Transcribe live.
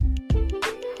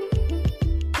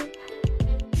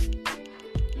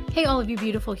Hey, all of you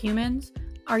beautiful humans.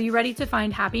 Are you ready to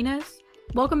find happiness?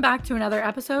 Welcome back to another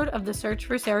episode of the Search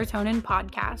for Serotonin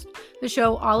podcast, the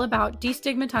show all about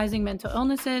destigmatizing mental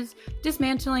illnesses,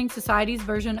 dismantling society's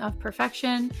version of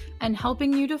perfection, and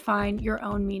helping you define your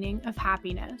own meaning of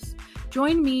happiness.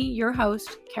 Join me, your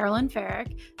host, Carolyn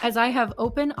Farrick, as I have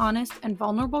open, honest, and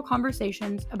vulnerable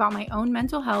conversations about my own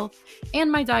mental health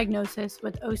and my diagnosis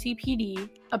with OCPD,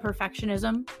 a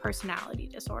perfectionism personality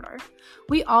disorder.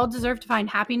 We all deserve to find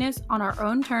happiness on our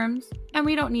own terms, and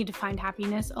we don't need to find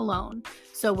happiness alone.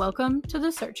 So welcome to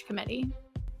the Search Committee.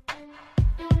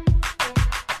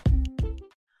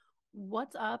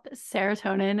 What's up,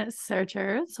 serotonin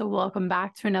searchers? So welcome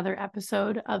back to another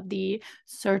episode of the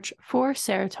Search for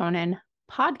Serotonin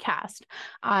podcast.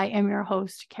 I am your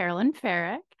host, Carolyn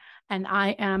Farrick, and I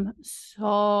am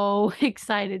so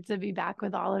excited to be back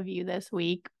with all of you this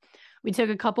week. We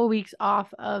took a couple weeks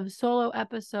off of solo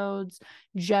episodes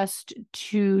just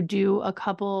to do a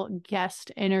couple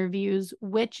guest interviews,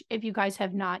 which if you guys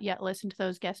have not yet listened to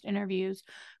those guest interviews,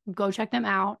 go check them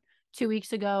out. 2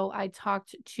 weeks ago, I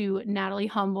talked to Natalie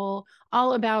Humble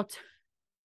all about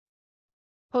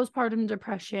postpartum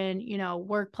depression,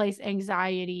 workplace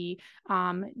anxiety,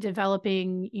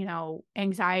 developing,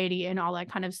 anxiety and all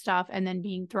that kind of stuff, and then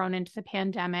being thrown into the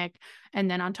pandemic. And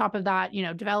then on top of that,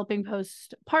 developing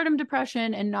postpartum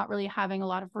depression and not really having a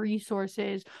lot of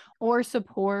resources or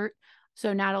support.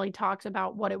 So Natalie talks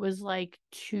about what it was like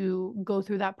to go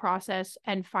through that process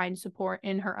and find support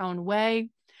in her own way.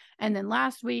 And then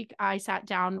last week, I sat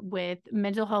down with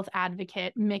mental health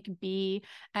advocate Mick B,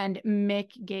 and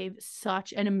Mick gave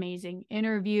such an amazing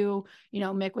interview.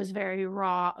 Mick was very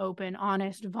raw, open,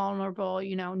 honest, vulnerable.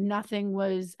 Nothing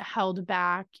was held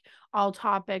back. All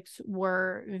topics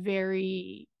were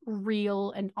very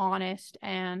real and honest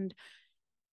and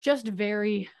just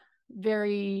very,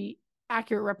 very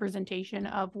accurate representation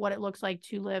of what it looks like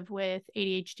to live with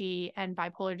ADHD and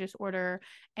bipolar disorder,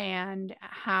 and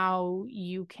how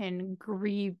you can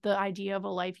grieve the idea of a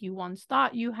life you once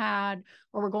thought you had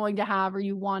or were going to have or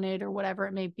you wanted or whatever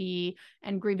it may be,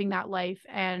 and grieving that life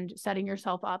and setting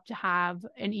yourself up to have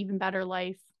an even better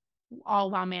life,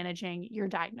 all while managing your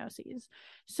diagnoses.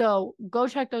 So go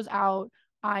check those out.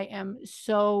 I am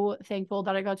so thankful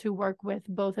that I got to work with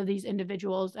both of these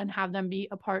individuals and have them be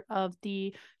a part of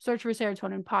the Search for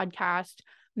Serotonin podcast.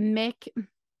 Mick,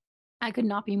 I could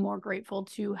not be more grateful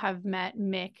to have met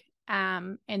Mick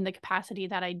in the capacity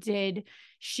that I did.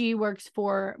 She works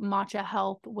for Matcha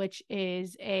Health, which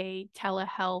is a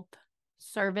telehealth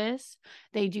service.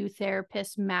 They do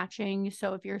therapist matching.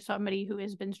 So if you're somebody who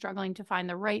has been struggling to find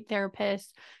the right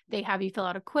therapist, they have you fill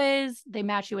out a quiz, they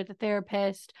match you with a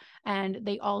therapist, and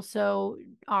they also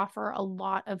offer a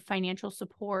lot of financial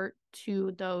support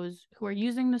to those who are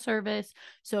using the service.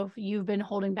 So if you've been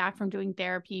holding back from doing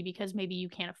therapy because maybe you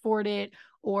can't afford it,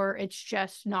 or it's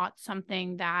just not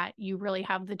something that you really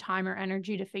have the time or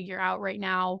energy to figure out right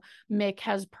now, Mick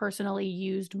has personally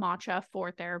used Matcha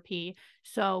for therapy.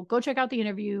 So go check out the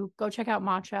interview, go check out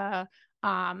Matcha.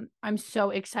 I'm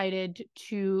so excited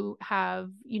to have,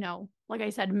 like I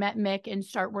said, met Mick and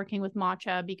start working with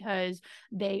Matcha, because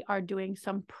they are doing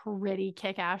some pretty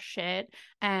kick-ass shit.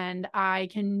 And I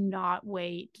cannot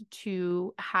wait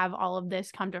to have all of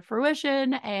this come to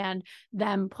fruition and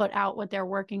them put out what they're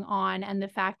working on. And the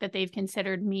fact that they've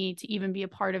considered me to even be a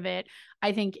part of it,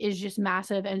 I think is just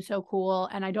massive and so cool.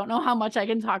 And I don't know how much I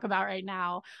can talk about right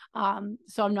now.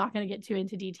 So I'm not going to get too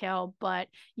into detail, but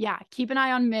yeah, keep an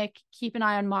eye on Mick, keep an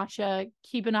eye on Matcha,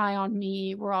 keep an eye on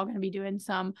me. We're all going to be doing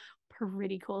some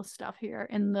pretty cool stuff here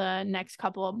in the next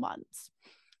couple of months.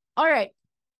 All right.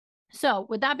 So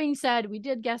with that being said, we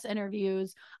did guest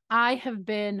interviews. I have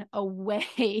been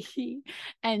away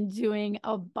and doing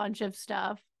a bunch of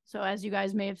stuff. So as you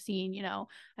guys may have seen,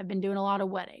 I've been doing a lot of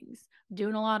weddings,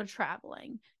 doing a lot of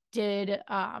traveling, did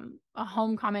a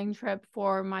homecoming trip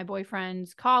for my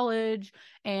boyfriend's college,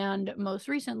 and most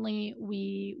recently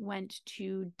we went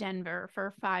to Denver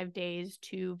for 5 days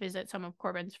to visit some of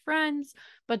Corbin's friends.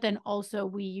 But then also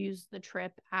we used the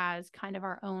trip as kind of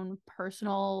our own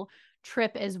personal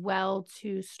trip as well,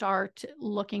 to start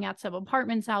looking at some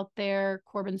apartments out there.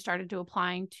 Corbin started to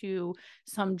applying to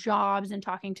some jobs and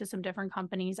talking to some different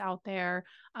companies out there,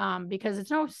 because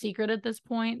it's no secret at this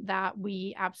point that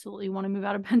we absolutely want to move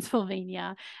out of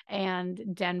Pennsylvania, and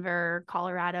Denver,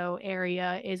 Colorado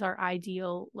area is our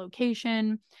ideal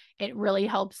location. It really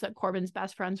helps that Corbin's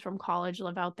best friends from college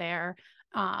live out there.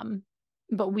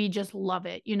 but we just love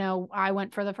it. You know, I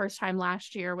went for the first time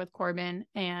last year with Corbin,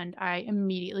 and I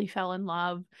immediately fell in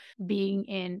love being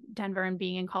in Denver and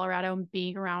being in Colorado and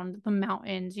being around the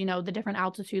mountains, you know, the different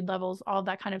altitude levels, all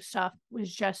that kind of stuff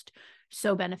was just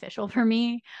so beneficial for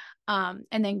me. And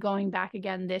then going back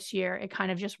again this year, it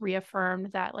kind of just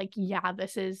reaffirmed that, like, yeah,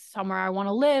 this is somewhere I want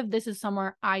to live. This is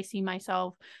somewhere I see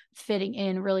myself fitting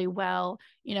in really well.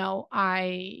 You know,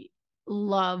 I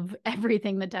love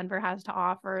everything that Denver has to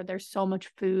offer. There's so much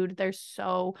food. There's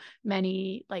so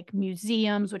many like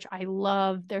museums, which I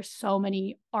love. There's so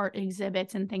many art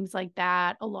exhibits and things like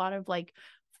that. A lot of like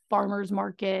farmers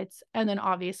markets. And then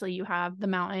obviously you have the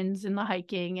mountains and the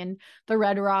hiking and the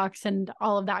red rocks and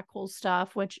all of that cool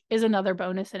stuff, which is another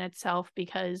bonus in itself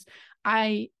because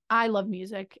I love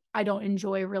music. I don't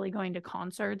enjoy really going to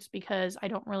concerts because I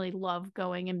don't really love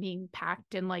going and being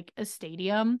packed in like a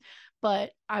stadium.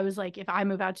 But I was like, if I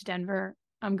move out to Denver,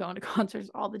 I'm going to concerts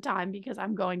all the time because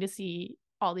I'm going to see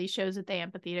all these shows at the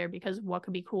amphitheater, because what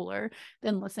could be cooler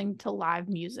than listening to live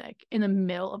music in the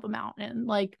middle of a mountain?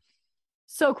 Like,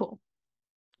 so cool.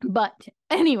 But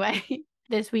anyway,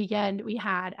 this weekend we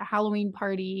had a Halloween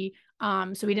party.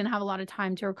 So we didn't have a lot of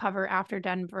time to recover after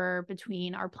Denver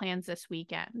between our plans this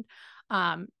weekend.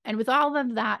 And with all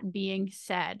of that being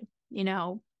said, you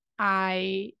know,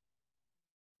 I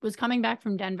was coming back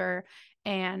from Denver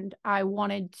and I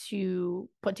wanted to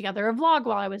put together a vlog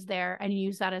while I was there and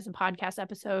use that as a podcast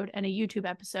episode and a YouTube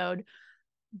episode.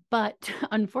 But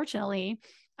unfortunately,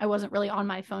 I wasn't really on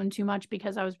my phone too much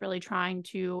because I was really trying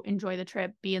to enjoy the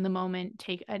trip, be in the moment,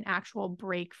 take an actual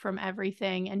break from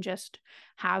everything, and just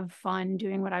have fun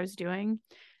doing what I was doing.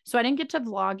 So I didn't get to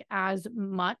vlog as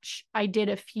much. I did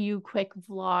a few quick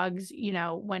vlogs, you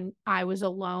know, when I was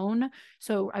alone.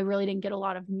 So I really didn't get a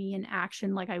lot of me in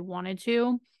action like I wanted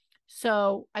to.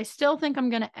 So I still think I'm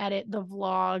going to edit the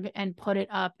vlog and put it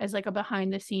up as like a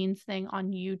behind the scenes thing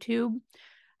on YouTube.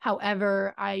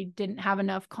 However, I didn't have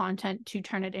enough content to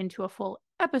turn it into a full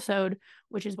episode,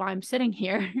 which is why I'm sitting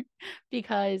here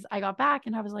because I got back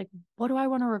and I was like, what do I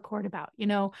want to record about? You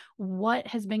know, what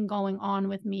has been going on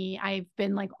with me? I've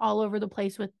been like all over the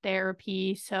place with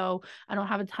therapy, so I don't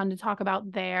have a ton to talk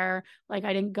about there. Like,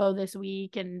 I didn't go this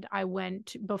week, and I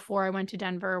went before I went to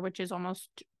Denver, which is almost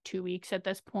 2 weeks at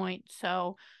this point.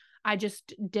 So I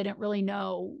just didn't really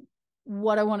know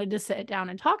what I wanted to sit down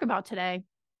and talk about today.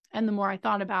 And the more I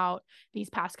thought about these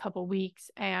past couple weeks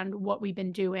and what we've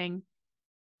been doing,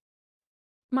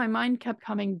 my mind kept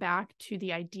coming back to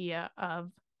the idea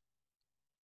of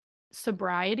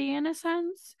sobriety in a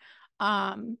sense.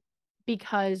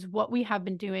 Because what we have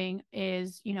been doing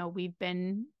is, you know, we've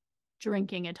been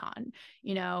drinking a ton.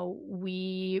 You know,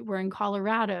 we were in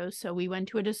Colorado, so we went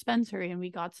to a dispensary and we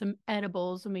got some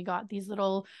edibles and we got these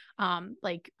little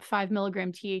like 5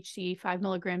 milligram THC, 5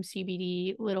 milligram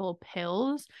CBD little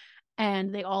pills,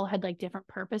 and they all had like different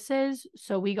purposes.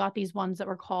 So we got these ones that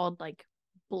were called like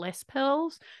bliss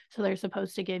pills. So they're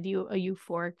supposed to give you a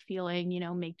euphoric feeling, you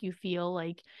know, make you feel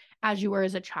like as you were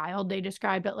as a child. They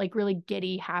described it like really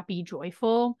giddy, happy,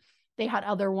 joyful. They had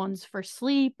other ones for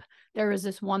sleep. There was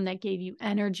this one that gave you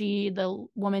energy. The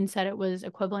woman said it was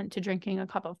equivalent to drinking a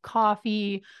cup of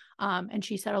coffee. And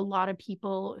she said a lot of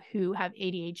people who have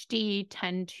ADHD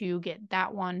tend to get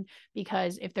that one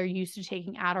because if they're used to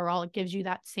taking Adderall, it gives you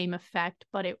that same effect,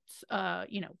 but it's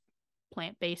you know,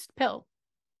 plant-based pill.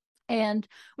 And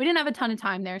we didn't have a ton of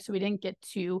time there, so we didn't get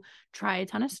to try a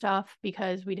ton of stuff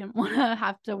because we didn't want to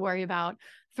have to worry about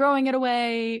throwing it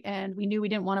away. And we knew we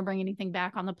didn't want to bring anything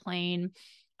back on the plane.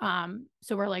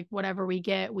 So we're like, whatever we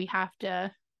get, we have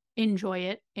to enjoy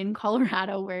it in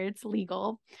Colorado where it's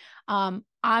legal. I'm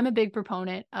a big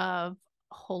proponent of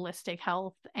holistic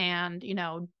health and, you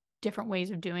know, different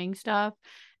ways of doing stuff.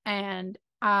 And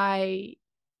I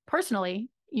personally,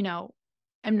 you know,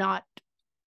 am not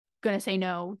going to say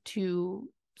no to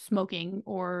smoking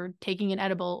or taking an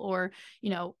edible or, you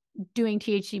know, doing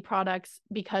THC products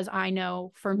because I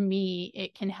know for me,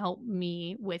 it can help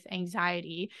me with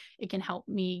anxiety. It can help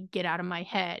me get out of my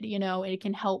head. You know, it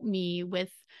can help me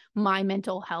with my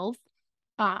mental health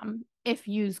if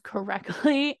used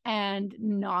correctly and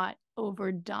not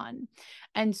overdone.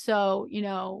 And so, you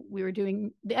know, we were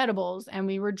doing the edibles and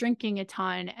we were drinking a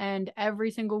ton, and every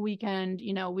single weekend,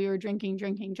 you know, we were drinking.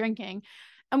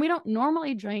 And we don't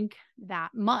normally drink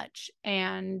that much.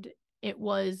 And it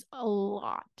was a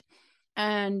lot.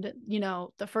 And, you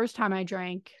know, the first time I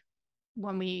drank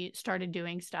when we started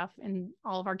doing stuff in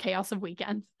all of our chaos of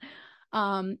weekends,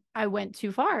 I went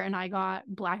too far and I got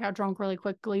blackout drunk really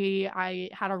quickly. I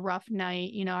had a rough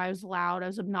night. I was loud, I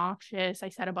was obnoxious. I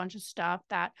said a bunch of stuff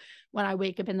that when I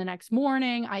wake up in the next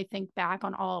morning, I think back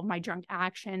on all of my drunk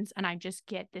actions and I just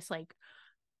get this like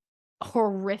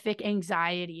horrific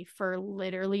anxiety for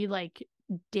literally like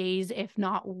days, if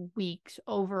not weeks,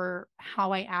 over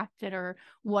how I acted or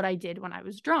what I did when I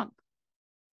was drunk.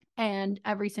 And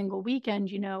every single weekend,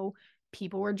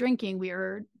 people were drinking. We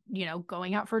were,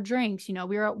 going out for drinks.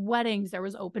 We were at weddings. There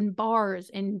was open bars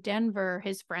in Denver.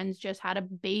 His friends just had a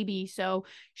baby, so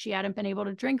she hadn't been able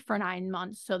to drink for 9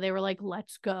 months. So they were like,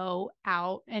 let's go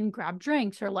out and grab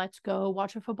drinks, or let's go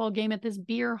watch a football game at this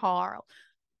beer hall.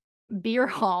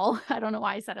 I don't know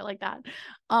why I said it like that.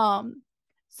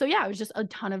 So yeah, it was just a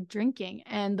ton of drinking.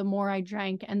 And the more I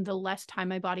drank and the less time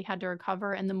my body had to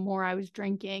recover, and the more I was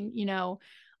drinking,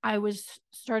 I was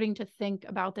starting to think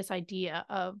about this idea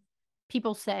of,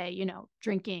 people say,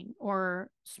 drinking or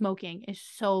smoking is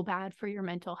so bad for your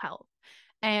mental health.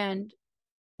 And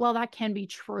while that can be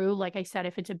true, like I said,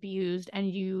 if it's abused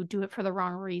and you do it for the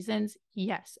wrong reasons,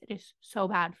 yes, it is so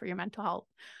bad for your mental health.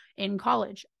 In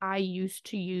college, I used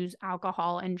to use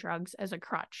alcohol and drugs as a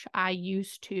crutch. I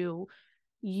used to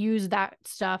use that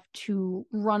stuff to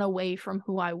run away from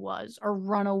who I was, or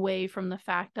run away from the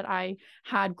fact that I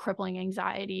had crippling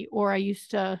anxiety, or I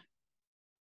used to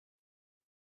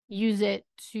use it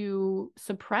to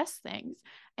suppress things.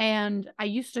 And I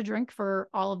used to drink for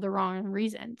all of the wrong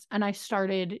reasons. And I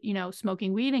started,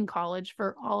 smoking weed in college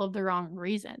for all of the wrong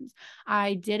reasons.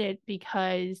 I did it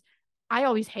because I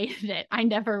always hated it. I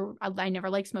never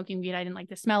liked smoking weed. I didn't like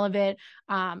the smell of it.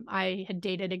 I had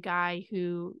dated a guy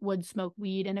who would smoke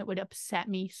weed and it would upset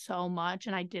me so much,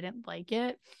 and I didn't like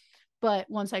it. But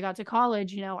once I got to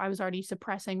college, I was already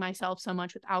suppressing myself so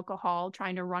much with alcohol,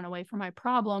 trying to run away from my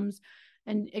problems.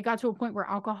 And it got to a point where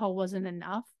alcohol wasn't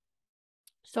enough.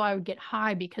 So I would get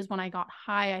high, because when I got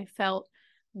high, I felt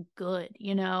good.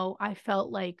 I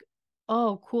felt like,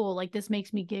 oh, cool. Like, this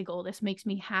makes me giggle. This makes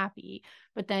me happy.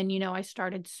 But then, I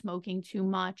started smoking too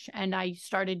much, and I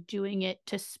started doing it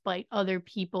to spite other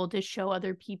people, to show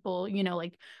other people,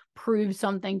 like prove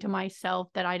something to myself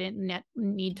that I didn't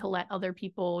need to let other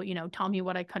people, tell me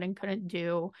what I could and couldn't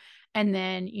do. And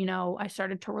then, I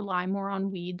started to rely more on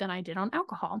weed than I did on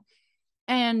alcohol.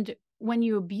 And when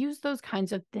you abuse those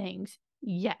kinds of things,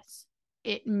 yes,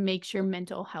 it makes your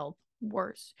mental health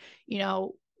worse.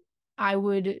 I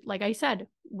would, like I said,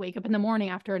 wake up in the morning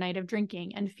after a night of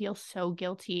drinking and feel so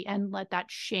guilty, and let that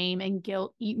shame and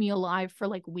guilt eat me alive for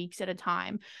like weeks at a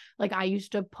time. Like, I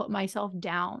used to put myself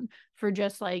down for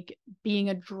just like being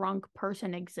a drunk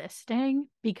person existing,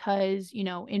 because,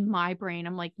 in my brain,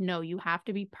 I'm like, no, you have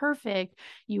to be perfect.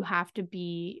 You have to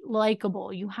be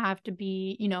likable. You have to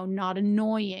be, not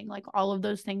annoying. Like, all of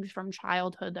those things from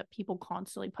childhood that people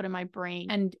constantly put in my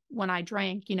brain. And when I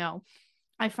drank,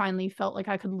 I finally felt like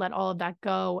I could let all of that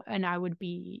go, and I would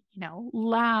be,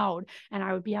 loud, and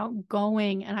I would be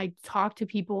outgoing, and I'd talk to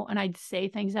people, and I'd say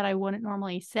things that I wouldn't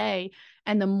normally say.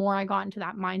 And the more I got into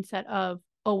that mindset of,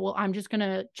 oh, well, I'm just going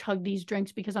to chug these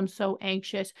drinks because I'm so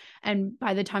anxious. And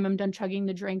by the time I'm done chugging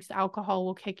the drinks, the alcohol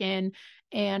will kick in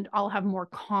and I'll have more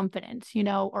confidence,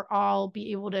 or I'll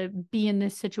be able to be in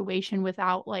this situation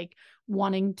without like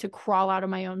wanting to crawl out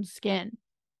of my own skin.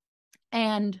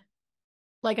 And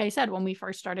like I said, when we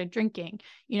first started drinking,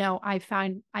 I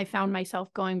found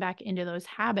myself going back into those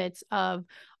habits of,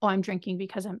 oh, I'm drinking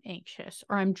because I'm anxious,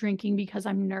 or I'm drinking because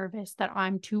I'm nervous that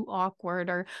I'm too awkward,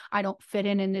 or I don't fit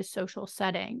in this social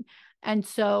setting. And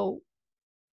so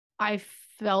I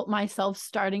felt myself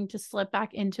starting to slip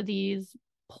back into these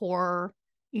poor,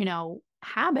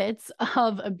 habits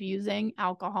of abusing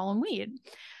alcohol and weed.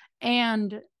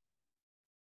 And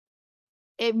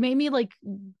it made me like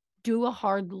do a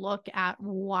hard look at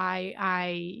why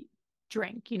I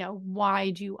drink. Why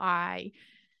do I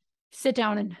sit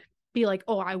down and be like,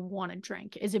 oh, I want to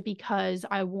drink? Is it because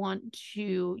I want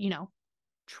to,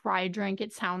 try a drink?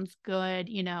 It sounds good,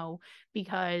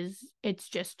 because it's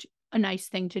just a nice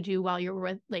thing to do while you're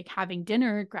with like having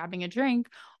dinner, grabbing a drink?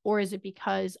 Or is it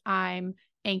because I'm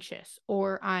anxious,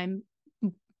 or I'm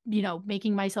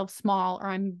making myself small, or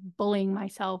I'm bullying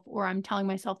myself, or I'm telling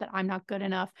myself that I'm not good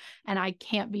enough and I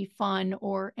can't be fun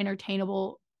or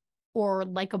entertainable or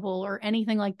likable or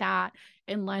anything like that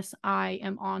unless I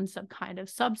am on some kind of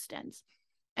substance?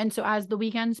 And so as the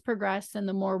weekends progressed and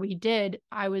the more we did,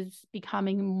 I was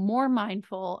becoming more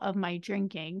mindful of my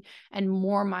drinking, and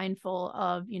more mindful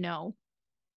of,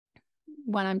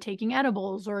 when I'm taking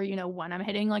edibles, or, when I'm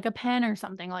hitting like a pen or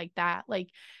something like that. Like,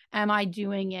 am I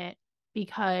doing it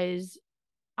because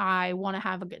I want to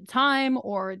have a good time,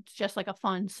 or it's just like a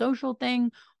fun social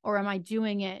thing, or am I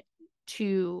doing it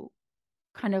to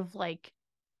kind of like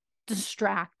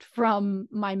distract from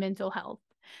my mental health?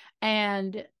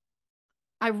 And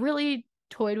I really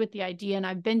toyed with the idea, and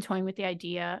I've been toying with the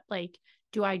idea, like,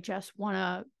 do I just want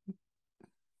to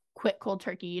quit cold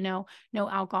turkey, no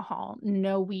alcohol,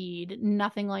 no weed,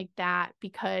 nothing like that,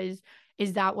 because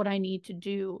is that what I need to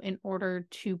do in order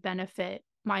to benefit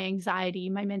my anxiety,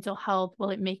 my mental health?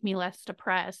 Will it make me less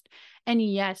depressed? And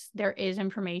yes, there is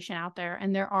information out there,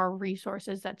 and there are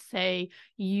resources that say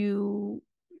you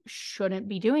shouldn't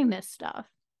be doing this stuff,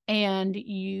 and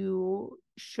you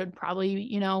should probably,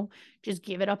 just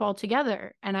give it up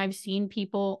altogether. And I've seen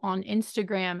people on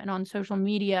Instagram and on social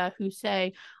media who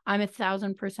say, I'm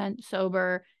 1,000%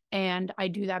 sober, and I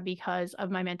do that because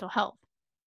of my mental health.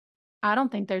 I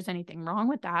don't think there's anything wrong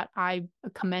with that. I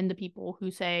commend the people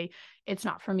who say, it's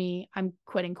not for me, I'm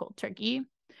quitting cold turkey.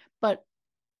 But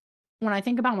when I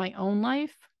think about my own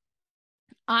life,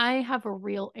 I have a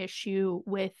real issue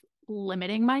with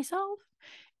limiting myself,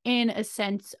 in a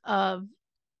sense of,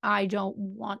 I don't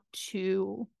want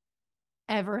to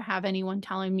ever have anyone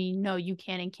telling me, no, you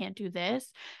can and can't do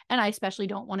this. And I especially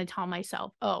don't want to tell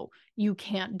myself, oh, you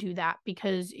can't do that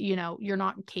because, you're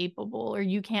not capable or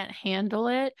you can't handle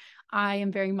it. I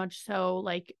am very much so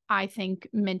like, I think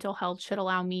mental health should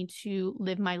allow me to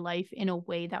live my life in a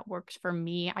way that works for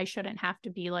me. I shouldn't have to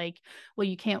be like, well,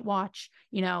 you can't watch,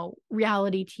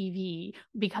 reality TV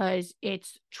because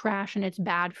it's trash and it's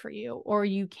bad for you. Or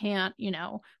you can't,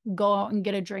 go out and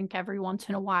get a drink every once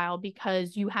in a while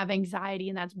because you have anxiety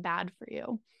and that's bad for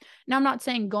you. Now, I'm not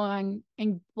saying going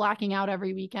and blacking out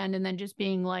every weekend and then just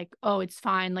being like, oh, it's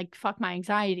fine, like, fuck my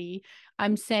anxiety.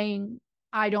 I'm saying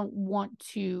I don't want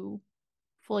to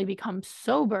fully become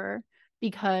sober,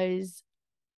 because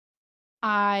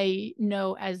I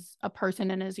know as a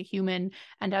person and as a human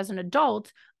and as an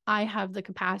adult, I have the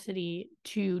capacity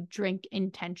to drink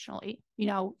intentionally,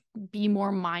 be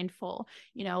more mindful.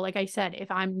 Like I said, if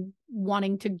I'm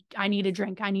I need a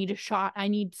drink, I need a shot, I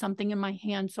need something in my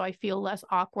hand so I feel less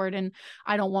awkward and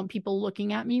I don't want people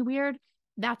looking at me weird.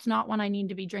 That's not when I need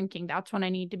to be drinking. That's when I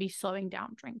need to be slowing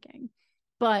down drinking.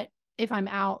 But if I'm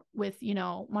out with,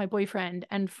 my boyfriend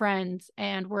and friends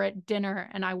and we're at dinner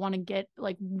and I want to get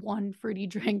like one fruity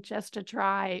drink just to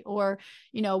try, or,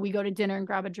 we go to dinner and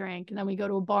grab a drink and then we go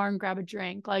to a bar and grab a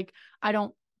drink, like, I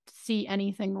don't see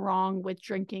anything wrong with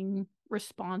drinking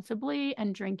responsibly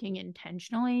and drinking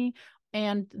intentionally.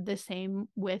 And the same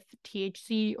with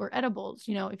THC or edibles.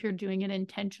 If you're doing it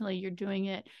intentionally, you're doing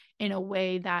it in a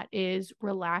way that is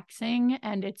relaxing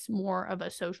and it's more of a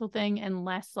social thing and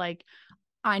less like,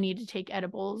 I need to take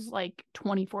edibles like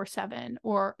 24/7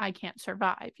 or I can't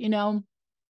survive,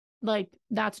 Like,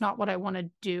 that's not what I want to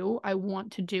do. I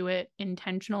want to do it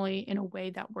intentionally in a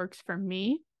way that works for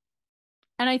me.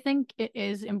 And I think it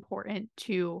is important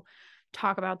to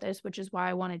talk about this, which is why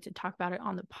I wanted to talk about it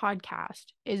on the podcast,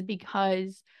 is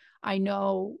because I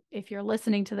know if you're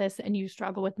listening to this and you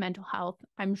struggle with mental health,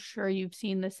 I'm sure you've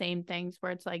seen the same things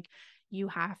where it's like, you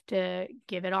have to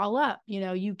give it all up.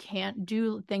 You can't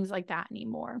do things like that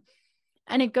anymore.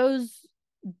 And it goes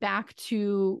back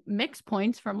to Mick's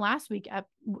points from last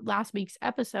week's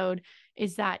episode,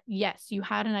 is that yes, you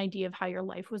had an idea of how your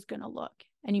life was going to look,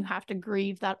 and you have to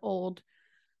grieve that old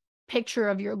picture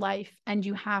of your life, and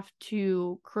you have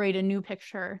to create a new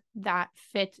picture that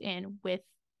fits in with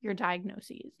your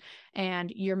diagnoses and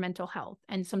your mental health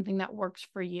and something that works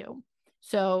for you.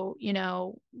 So,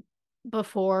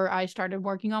 before I started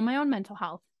working on my own mental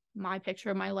health, my picture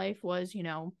of my life was,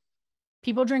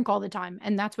 people drink all the time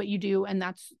and that's what you do. And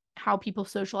that's how people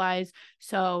socialize.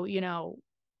 So,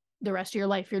 the rest of your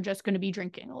life, you're just going to be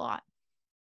drinking a lot.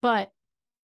 But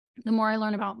the more I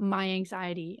learn about my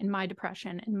anxiety and my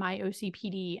depression and my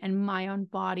OCPD and my own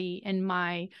body and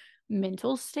my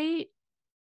mental state,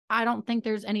 I don't think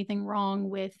there's anything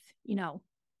wrong with,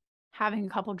 having a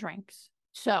couple drinks.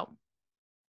 So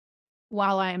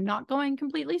while I am not going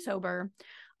completely sober,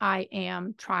 I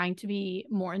am trying to be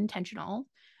more intentional.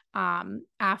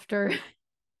 After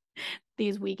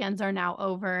these weekends are now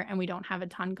over and we don't have a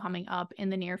ton coming up in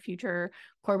the near future,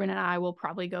 Corbin and I will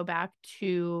probably go back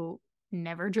to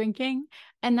never drinking.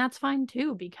 And that's fine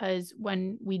too, because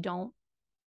when we don't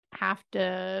have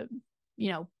to,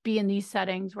 be in these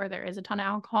settings where there is a ton of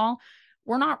alcohol,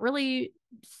 we're not really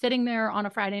sitting there on a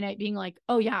Friday night being like,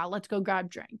 oh yeah, let's go grab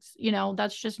drinks.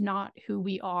 That's just not who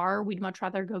we are. We'd much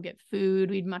rather go get food.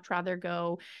 We'd much rather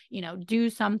go, do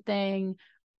something.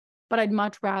 But I'd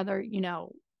much rather,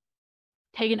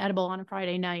 take an edible on a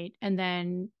Friday night and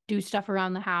then do stuff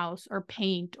around the house or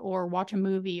paint or watch a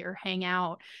movie or hang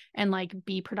out and like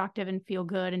be productive and feel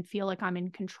good and feel like I'm in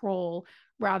control,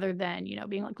 rather than,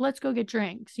 being like, let's go get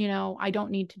drinks. I don't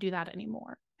need to do that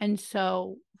anymore. And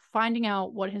so finding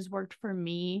out what has worked for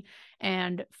me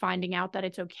and finding out that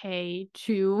it's okay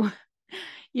to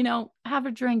have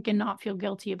a drink and not feel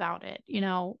guilty about it,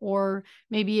 or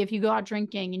maybe if you go out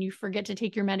drinking and you forget to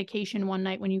take your medication one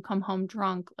night when you come home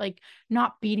drunk, like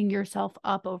not beating yourself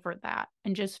up over that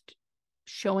and just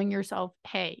showing yourself,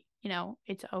 hey,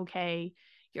 it's okay.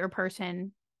 You're a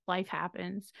person, life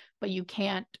happens, but you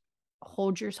can't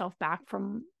hold yourself back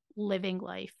from living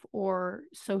life or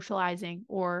socializing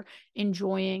or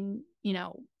enjoying,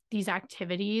 these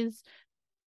activities,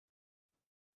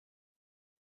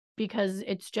 because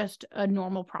it's just a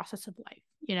normal process of life.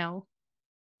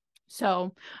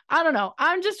 So I don't know.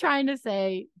 I'm just trying to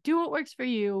say, do what works for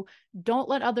you. Don't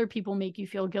let other people make you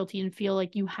feel guilty and feel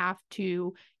like you have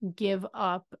to give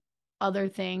up other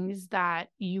things that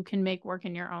you can make work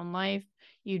in your own life.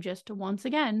 You just, once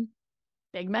again,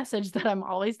 big message that I'm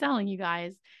always telling you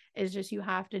guys is just, you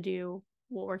have to do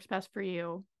what works best for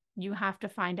you. You have to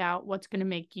find out what's going to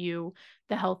make you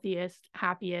the healthiest,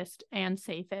 happiest, and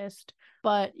safest.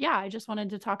 But yeah, I just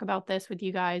wanted to talk about this with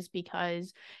you guys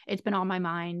because it's been on my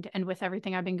mind, and with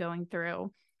everything I've been going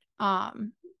through,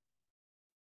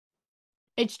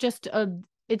 it's just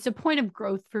it's a point of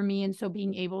growth for me. And so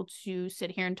being able to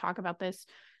sit here and talk about this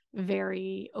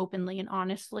very openly and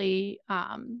honestly,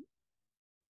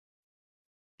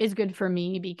 is good for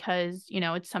me because,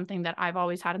 it's something that I've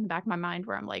always had in the back of my mind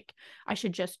where I'm like, I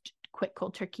should just quit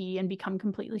cold turkey and become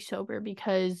completely sober,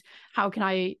 because how can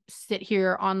I sit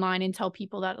here online and tell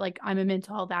people that like I'm a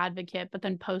mental health advocate, but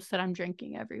then post that I'm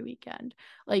drinking every weekend?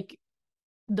 Like,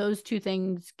 those two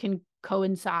things can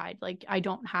coincide. Like, I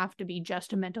don't have to be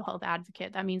just a mental health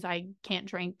advocate. That means I can't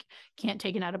drink, can't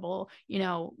take an edible,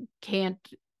 can't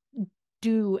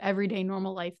do everyday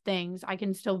normal life things. I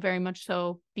can still very much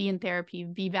so be in therapy,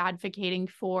 be advocating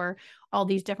for all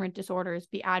these different disorders,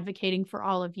 be advocating for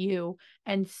all of you,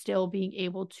 and still being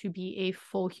able to be a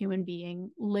full human being,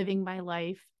 living my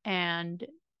life and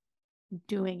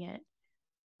doing it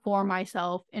for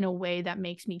myself in a way that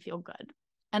makes me feel good.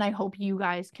 And I hope you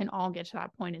guys can all get to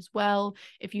that point as well.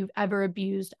 If you've ever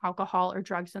abused alcohol or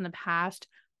drugs in the past,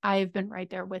 I've been right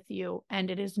there with you, and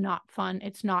it is not fun.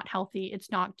 It's not healthy. It's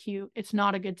not cute. It's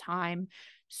not a good time.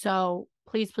 So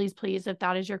please, please, please, if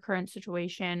that is your current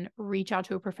situation, reach out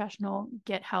to a professional,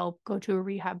 get help, go to a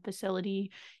rehab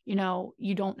facility. You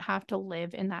don't have to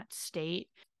live in that state.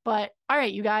 But all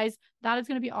right, you guys, that is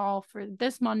going to be all for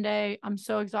this Monday. I'm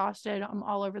so exhausted. I'm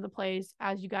all over the place,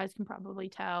 as you guys can probably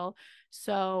tell.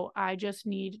 So I just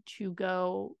need to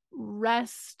go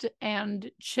rest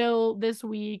and chill this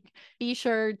week. Be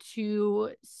sure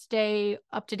to stay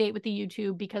up to date with the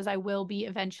YouTube, because I will be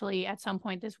eventually at some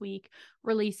point this week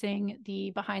releasing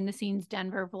the behind the scenes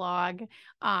Denver vlog.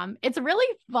 It's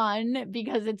really fun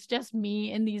because it's just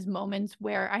me in these moments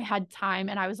where I had time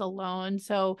and I was alone.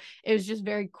 So it was just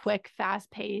very quick, fast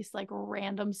paced, like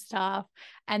random stuff.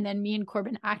 And then me and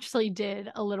Corbin actually did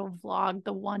a little vlog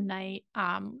the one night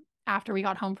after we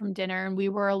got home from dinner, and we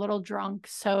were a little drunk.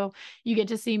 So you get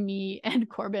to see me and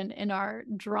Corbin in our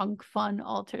drunk, fun,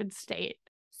 altered state.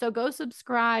 So go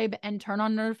subscribe and turn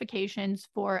on notifications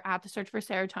for At the Search for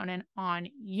Serotonin on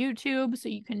YouTube so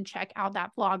you can check out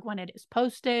that vlog when it is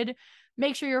posted.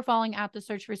 Make sure you're following At the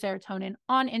Search for Serotonin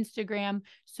on Instagram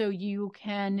so you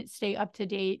can stay up to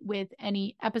date with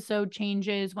any episode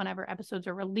changes whenever episodes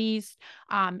are released.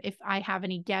 If I have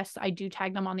any guests, I do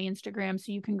tag them on the Instagram,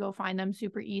 so you can go find them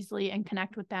super easily and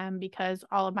connect with them, because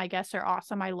all of my guests are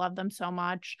awesome. I love them so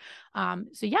much.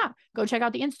 So yeah, go check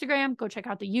out the Instagram, go check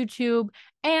out the YouTube.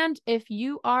 And if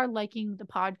you are liking the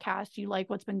podcast, you like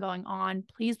what's been going on,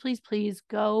 please, please, please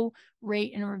go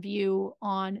rate and review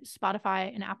on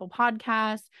Spotify and Apple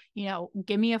Podcasts.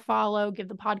 Give me a follow, give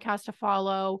the podcast a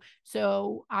follow,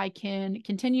 so I can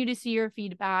continue to see your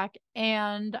feedback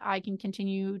and I can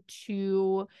continue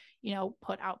to,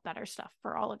 put out better stuff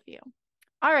for all of you.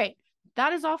 All right,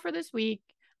 that is all for this week.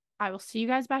 I will see you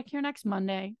guys back here next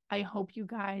Monday. I hope you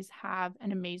guys have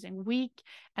an amazing week,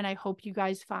 and I hope you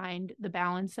guys find the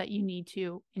balance that you need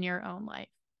to in your own life.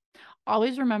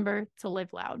 Always remember to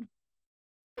live loud.